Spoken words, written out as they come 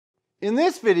In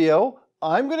this video,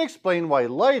 I'm going to explain why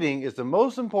lighting is the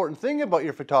most important thing about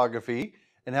your photography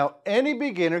and how any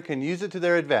beginner can use it to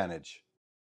their advantage.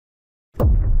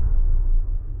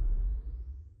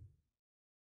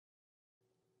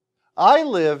 I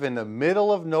live in the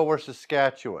middle of nowhere,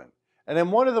 Saskatchewan, and I'm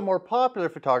one of the more popular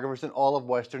photographers in all of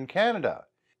Western Canada.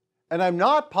 And I'm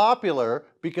not popular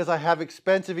because I have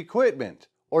expensive equipment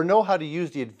or know how to use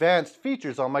the advanced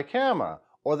features on my camera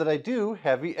or that I do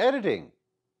heavy editing.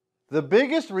 The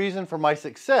biggest reason for my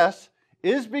success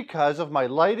is because of my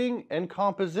lighting and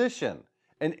composition,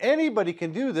 and anybody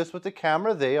can do this with the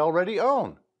camera they already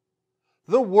own.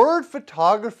 The word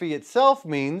photography itself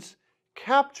means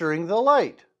capturing the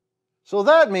light. So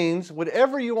that means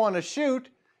whatever you want to shoot,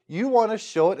 you want to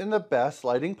show it in the best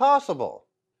lighting possible.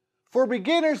 For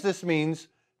beginners, this means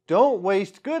don't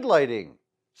waste good lighting.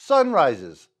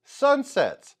 Sunrises,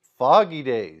 sunsets, foggy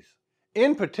days.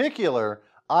 In particular,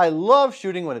 I love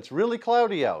shooting when it's really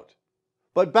cloudy out.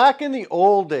 But back in the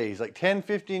old days, like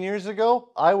 10-15 years ago,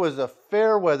 I was a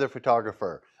fair weather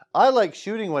photographer. I liked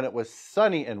shooting when it was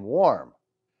sunny and warm.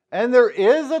 And there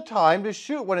is a time to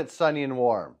shoot when it's sunny and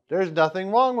warm. There's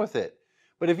nothing wrong with it.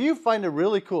 But if you find a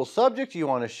really cool subject you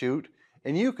want to shoot,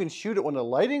 and you can shoot it when the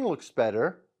lighting looks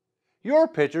better, your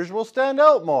pictures will stand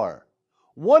out more.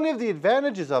 One of the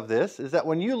advantages of this is that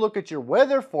when you look at your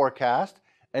weather forecast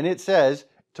and it says,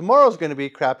 tomorrow's going to be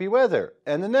crappy weather,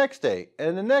 and the next day,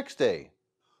 and the next day.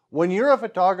 When you're a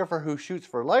photographer who shoots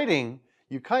for lighting,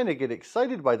 you kind of get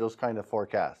excited by those kind of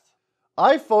forecasts.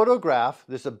 I photograph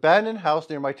this abandoned house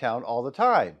near my town all the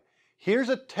time. Here's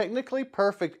a technically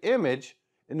perfect image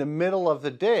in the middle of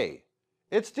the day.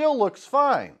 It still looks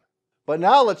fine. But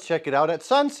now let's check it out at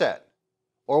sunset,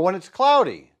 or when it's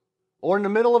cloudy, or in the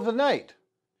middle of the night.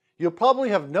 You'll probably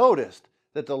have noticed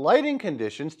that the lighting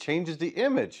conditions changes the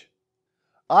image.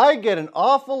 I get an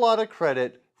awful lot of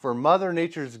credit for Mother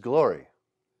Nature's glory.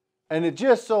 And it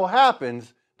just so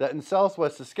happens that in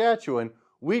Southwest Saskatchewan,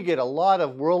 we get a lot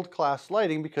of world-class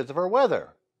lighting because of our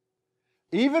weather.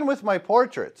 Even with my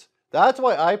portraits, that's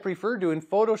why I prefer doing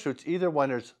photo shoots either when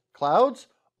there's clouds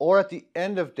or at the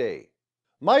end of day.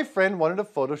 My friend wanted a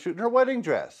photo shoot in her wedding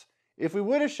dress. If we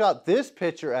would have shot this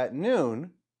picture at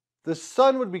noon, the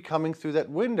sun would be coming through that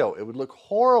window. It would look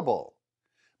horrible.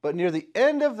 But near the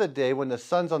end of the day, when the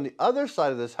sun's on the other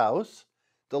side of this house,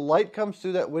 the light comes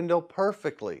through that window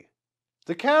perfectly.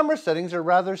 The camera settings are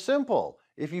rather simple.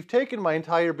 If you've taken my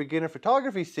entire beginner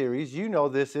photography series, you know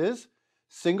this is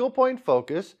single point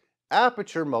focus,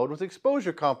 aperture mode with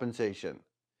exposure compensation.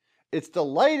 It's the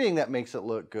lighting that makes it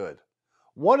look good.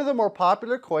 One of the more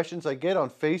popular questions I get on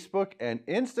Facebook and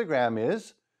Instagram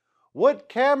is, what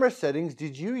camera settings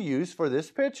did you use for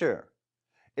this picture?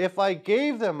 If I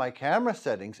gave them my camera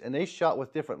settings and they shot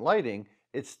with different lighting,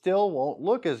 it still won't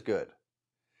look as good.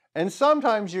 And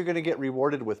sometimes you're going to get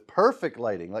rewarded with perfect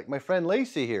lighting, like my friend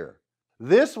Lacey here.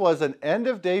 This was an end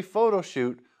of day photo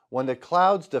shoot when the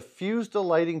clouds diffused the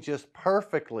lighting just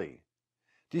perfectly.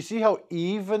 Do you see how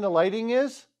even the lighting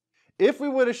is? If we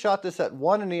would have shot this at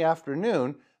 1 in the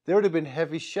afternoon, there would have been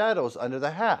heavy shadows under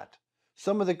the hat.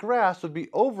 Some of the grass would be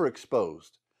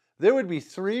overexposed. There would be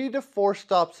 3 to 4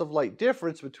 stops of light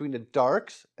difference between the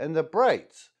darks and the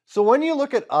brights. So when you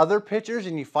look at other pictures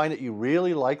and you find that you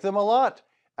really like them a lot,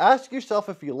 ask yourself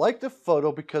if you like the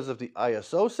photo because of the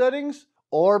ISO settings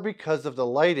or because of the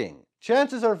lighting.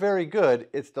 Chances are very good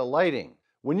it's the lighting.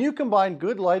 When you combine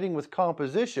good lighting with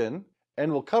composition,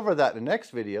 and we'll cover that in the next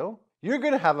video, you're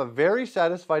going to have a very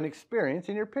satisfying experience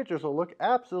and your pictures will look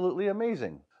absolutely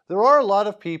amazing. There are a lot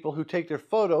of people who take their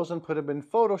photos and put them in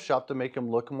Photoshop to make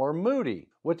them look more moody.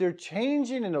 What they're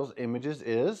changing in those images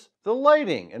is the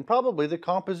lighting and probably the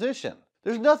composition.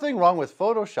 There's nothing wrong with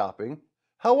Photoshopping.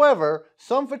 However,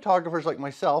 some photographers like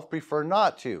myself prefer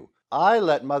not to. I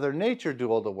let Mother Nature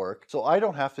do all the work so I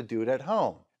don't have to do it at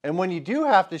home. And when you do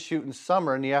have to shoot in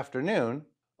summer in the afternoon,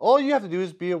 all you have to do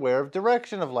is be aware of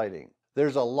direction of lighting.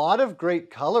 There's a lot of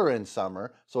great color in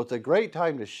summer, so it's a great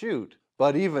time to shoot.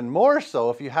 But even more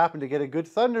so if you happen to get a good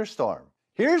thunderstorm.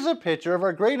 Here's a picture of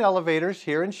our grain elevators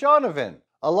here in Shaunavon.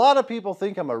 A lot of people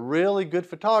think I'm a really good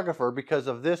photographer because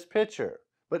of this picture.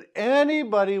 But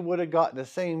anybody would have gotten the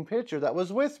same picture that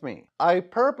was with me. I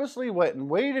purposely went and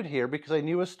waited here because I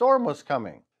knew a storm was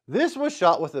coming. This was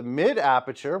shot with a mid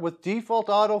aperture with default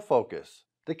autofocus.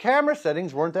 The camera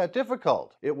settings weren't that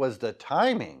difficult. It was the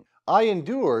timing. I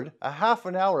endured a half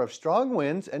an hour of strong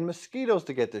winds and mosquitoes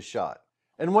to get this shot.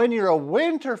 And when you're a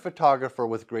winter photographer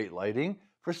with great lighting,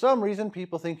 for some reason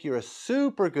people think you're a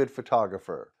super good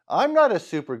photographer. I'm not a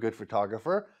super good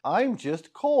photographer, I'm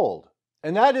just cold.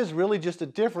 And that is really just a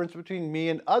difference between me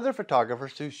and other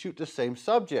photographers who shoot the same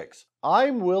subjects.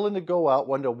 I'm willing to go out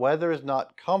when the weather is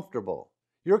not comfortable.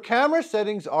 Your camera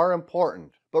settings are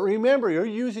important, but remember you're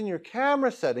using your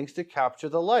camera settings to capture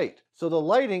the light, so the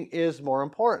lighting is more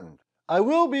important. I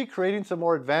will be creating some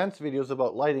more advanced videos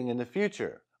about lighting in the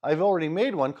future. I've already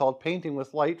made one called Painting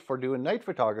with Light for doing night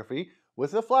photography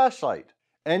with a flashlight.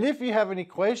 And if you have any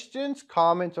questions,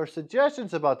 comments, or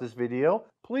suggestions about this video,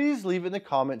 please leave it in the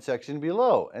comment section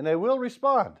below and I will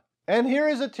respond. And here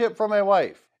is a tip from my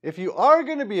wife. If you are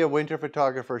going to be a winter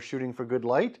photographer shooting for good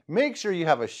light, make sure you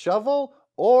have a shovel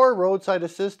or roadside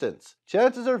assistance.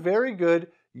 Chances are very good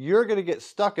you're going to get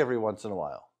stuck every once in a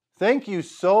while. Thank you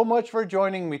so much for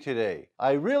joining me today.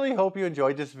 I really hope you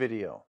enjoyed this video.